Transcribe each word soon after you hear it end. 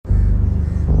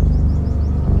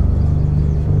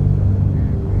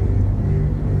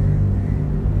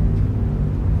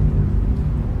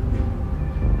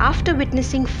After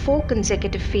witnessing 4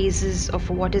 consecutive phases of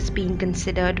what is being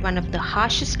considered one of the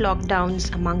harshest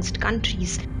lockdowns amongst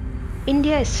countries,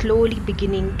 India is slowly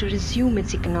beginning to resume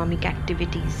its economic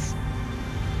activities.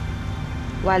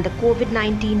 While the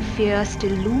COVID-19 fear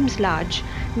still looms large,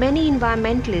 many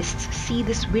environmentalists see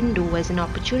this window as an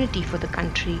opportunity for the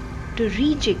country to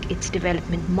rejig its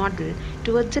development model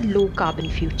towards a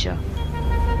low-carbon future.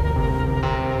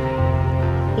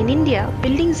 In India,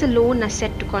 buildings alone are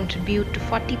set to contribute to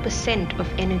 40%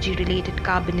 of energy-related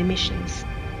carbon emissions.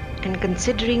 And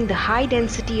considering the high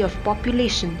density of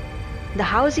population, the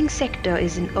housing sector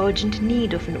is in urgent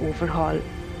need of an overhaul.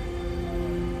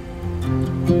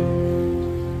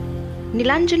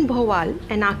 Nilanjan Bhowal,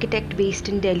 an architect based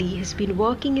in Delhi, has been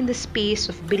working in the space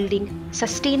of building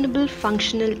sustainable,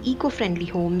 functional, eco-friendly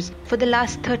homes for the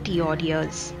last 30-odd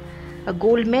years. A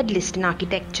gold medalist in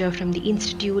architecture from the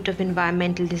Institute of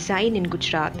Environmental Design in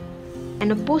Gujarat,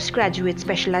 and a postgraduate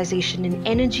specialization in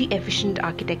energy-efficient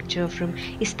architecture from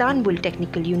Istanbul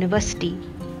Technical University,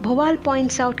 Bhowal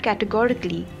points out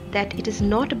categorically that it is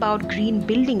not about green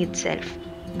building itself,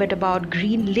 but about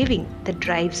green living that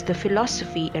drives the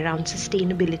philosophy around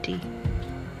sustainability.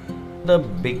 The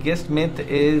biggest myth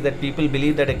is that people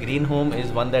believe that a green home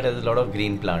is one that has a lot of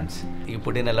green plants. You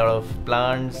put in a lot of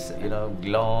plants,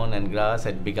 lawn and grass,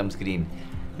 it becomes green.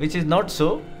 Which is not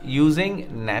so.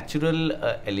 Using natural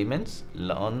elements,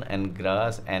 lawn and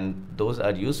grass, and those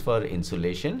are used for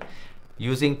insulation.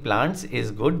 Using plants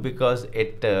is good because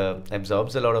it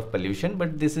absorbs a lot of pollution,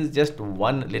 but this is just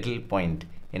one little point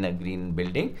in a green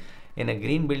building. In a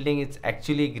green building, it's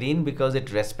actually green because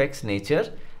it respects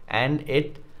nature and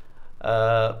it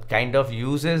kind of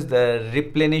uses the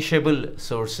replenishable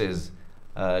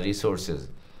resources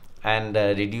and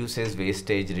reduces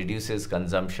wastage, reduces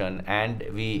consumption, and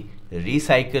we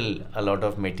recycle a lot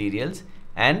of materials,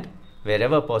 and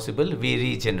wherever possible we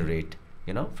regenerate,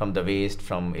 from the waste,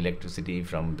 from electricity,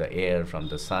 from the air, from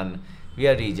the sun, we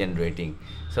are regenerating.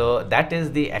 So that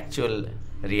is the actual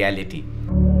reality.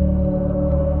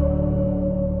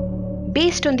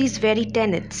 Based on these very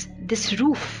tenets, this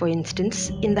roof, for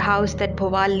instance, in the house that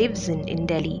Bhowal lives in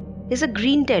Delhi, is a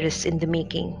green terrace in the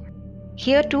making.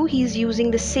 Here too, he is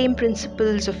using the same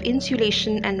principles of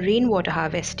insulation and rainwater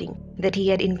harvesting that he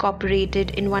had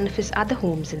incorporated in one of his other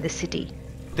homes in the city.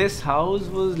 This house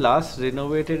was last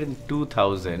renovated in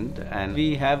 2000, and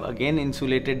we have again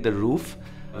insulated the roof.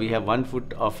 We have 1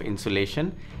 foot of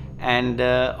insulation, and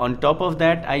on top of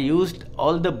that I used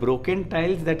all the broken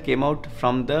tiles that came out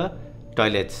from the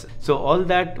toilets. So all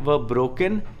that were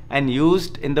broken and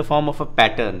used in the form of a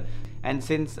pattern, and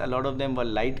since a lot of them were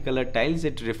light colored tiles,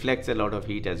 it reflects a lot of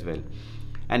heat as well.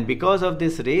 And because of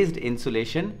this raised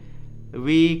insulation,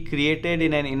 we created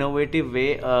in an innovative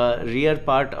way a rear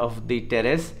part of the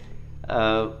terrace.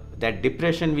 That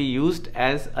depression we used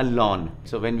as a lawn.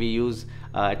 So when we use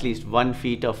at least 1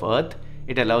 feet of earth,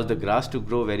 it allows the grass to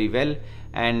grow very well,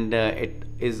 and it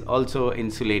is also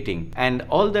insulating. And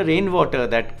all the rainwater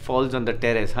that falls on the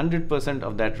terrace, 100%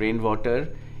 of that rainwater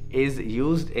is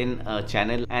used in a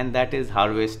channel, and that is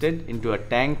harvested into a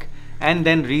tank and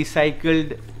then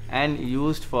recycled and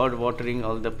used for watering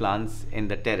all the plants in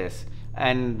the terrace.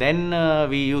 And then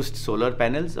we used solar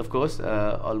panels, of course.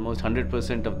 Almost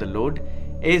 100% of the load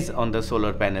is on the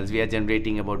solar panels. We are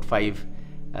generating about 5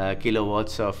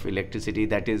 kilowatts of electricity.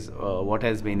 That is what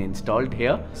has been installed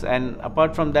here. And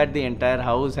apart from that, the entire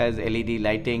house has LED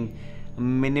lighting,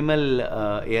 minimal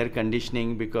air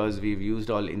conditioning, because we've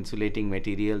used all insulating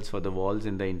materials for the walls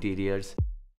in the interiors.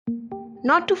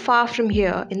 Not too far from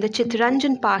here, in the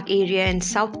Chittaranjan Park area in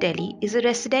South Delhi, is a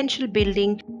residential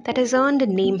building that has earned a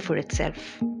name for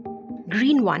itself.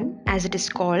 Green One, as it is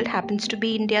called, happens to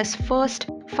be India's first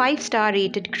 5-star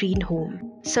rated green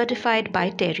home, certified by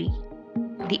TERI,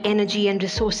 the Energy and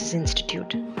Resources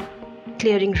Institute.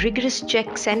 Clearing rigorous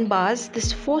checks and bars,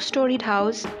 this 4-storied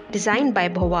house, designed by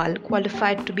Bhowal,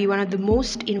 qualified to be one of the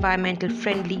most environmental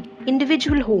friendly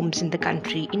individual homes in the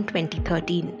country in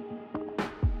 2013.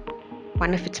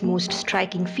 One of its most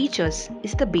striking features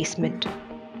is the basement.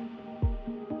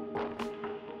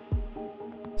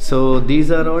 So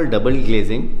these are all double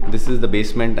glazing. This is the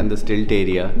basement and the stilt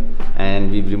area,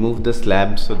 and we've removed the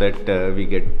slab so that we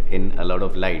get in a lot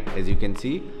of light. As you can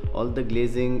see, all the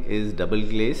glazing is double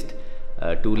glazed,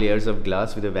 2 layers of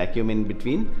glass with a vacuum in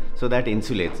between, so that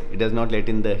insulates. It does not let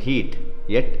in the heat,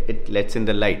 yet it lets in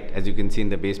the light. As you can see in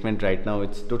the basement right now,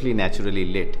 it's totally naturally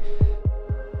lit.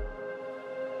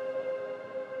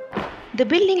 The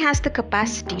building has the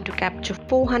capacity to capture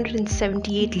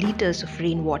 478 liters of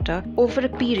rainwater over a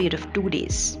period of 2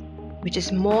 days, which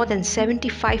is more than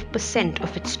 75%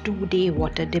 of its 2-day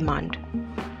water demand.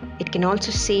 It can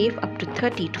also save up to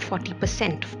 30 to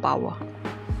 40% of power.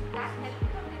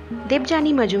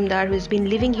 Debjani Majumdar, who has been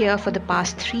living here for the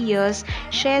past 3 years,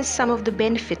 shares some of the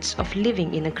benefits of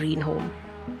living in a green home.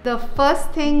 The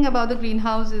first thing about the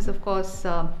greenhouse is, of course,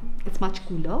 it's much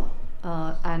cooler.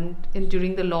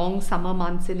 During the long summer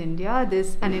months in India,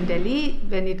 and in Delhi,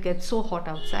 when it gets so hot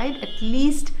outside, at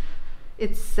least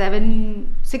it's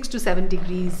 6 to 7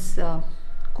 degrees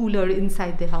cooler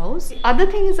inside the house. The other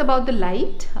thing is about the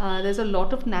light. There's a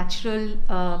lot of natural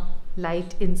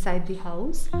light inside the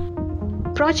house.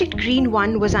 Project Green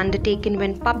 1 was undertaken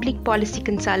when public policy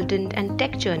consultant and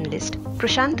tech journalist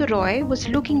Prashant Roy was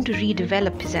looking to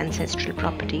redevelop his ancestral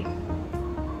property.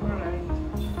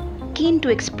 Keen to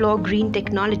explore green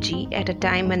technology at a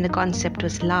time when the concept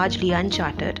was largely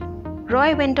uncharted,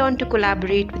 Roy went on to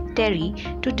collaborate with Terry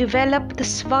to develop the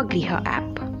Swagliha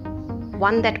app,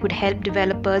 one that would help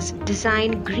developers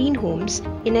design green homes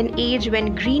in an age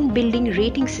when green building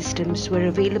rating systems were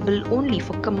available only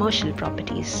for commercial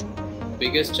properties.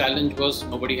 Biggest challenge was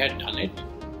nobody had done it,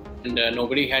 and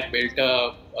nobody had built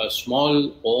a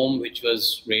small home which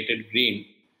was rated green.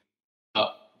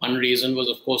 One reason was,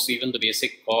 of course, even the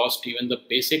basic cost, even the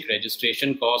basic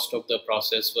registration cost of the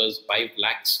process was 5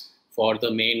 lakhs for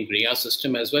the main GRIA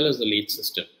system as well as the LEED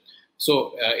system.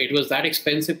 So it was that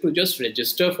expensive to just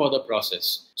register for the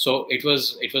process. So it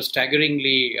was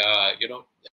staggeringly,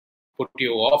 put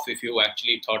you off if you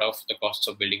actually thought of the costs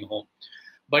of building a home.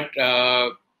 But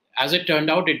as it turned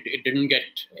out, it didn't get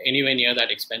anywhere near that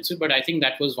expensive. But I think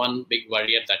that was one big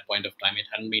worry at that point of time. It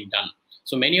hadn't been done.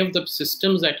 So many of the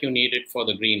systems that you needed for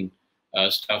the green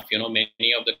stuff,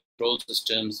 many of the control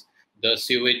systems, the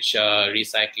sewage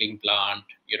recycling plant,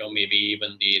 maybe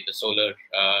even the solar,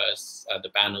 the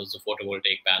panels, the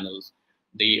photovoltaic panels,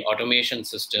 the automation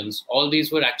systems, all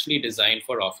these were actually designed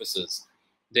for offices.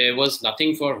 There was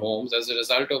nothing for homes, as a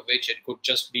result of which it could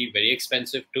just be very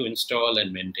expensive to install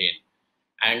and maintain.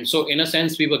 And so in a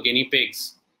sense, we were guinea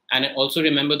pigs. And I also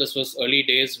remember this was early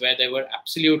days where there were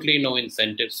absolutely no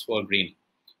incentives for green.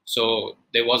 So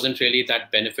there wasn't really that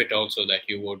benefit also that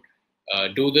you would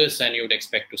do this and you would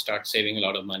expect to start saving a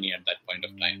lot of money at that point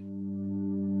of time.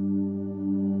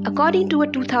 According to a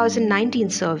 2019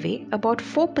 survey, about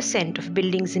 4% of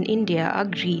buildings in India are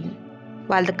green,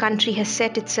 while the country has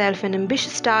set itself an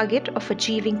ambitious target of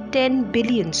achieving 10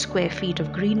 billion square feet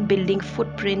of green building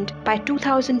footprint by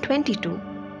 2022.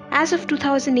 As of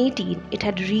 2018, it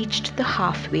had reached the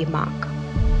halfway mark.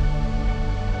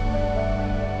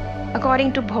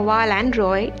 According to Bhawal and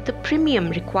Roy, the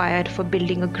premium required for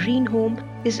building a green home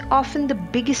is often the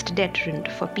biggest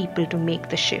deterrent for people to make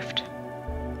the shift.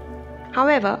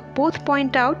 However, both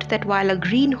point out that while a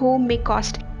green home may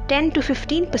cost 10 to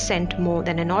 15% more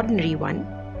than an ordinary one,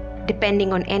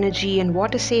 depending on energy and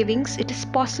water savings, it is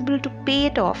possible to pay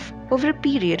it off over a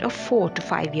period of 4 to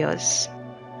 5 years.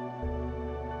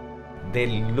 They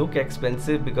look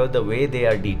expensive because the way they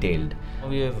are detailed.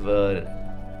 We have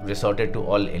resorted to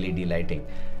all LED lighting.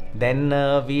 Then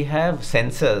we have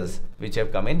sensors which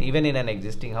have come in. Even in an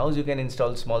existing house, you can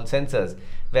install small sensors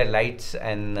where lights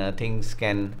and things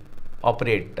can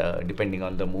operate depending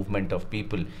on the movement of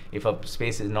people. If a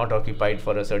space is not occupied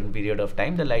for a certain period of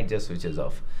time, the light just switches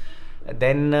off.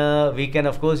 Then we can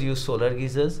of course use solar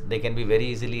geysers. They can be very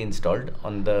easily installed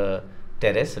on the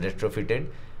terrace, retrofitted.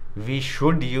 We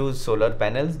should use solar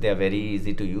panels. They are very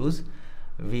easy to use.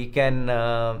 We can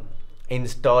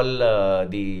install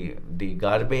the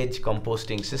garbage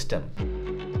composting system.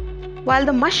 While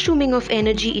the mushrooming of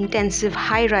energy-intensive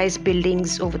high-rise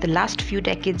buildings over the last few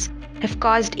decades have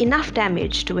caused enough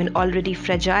damage to an already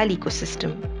fragile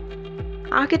ecosystem,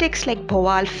 architects like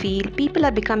Bhawal feel people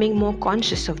are becoming more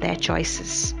conscious of their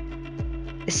choices,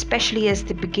 especially as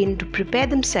they begin to prepare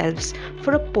themselves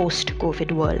for a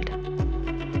post-COVID world.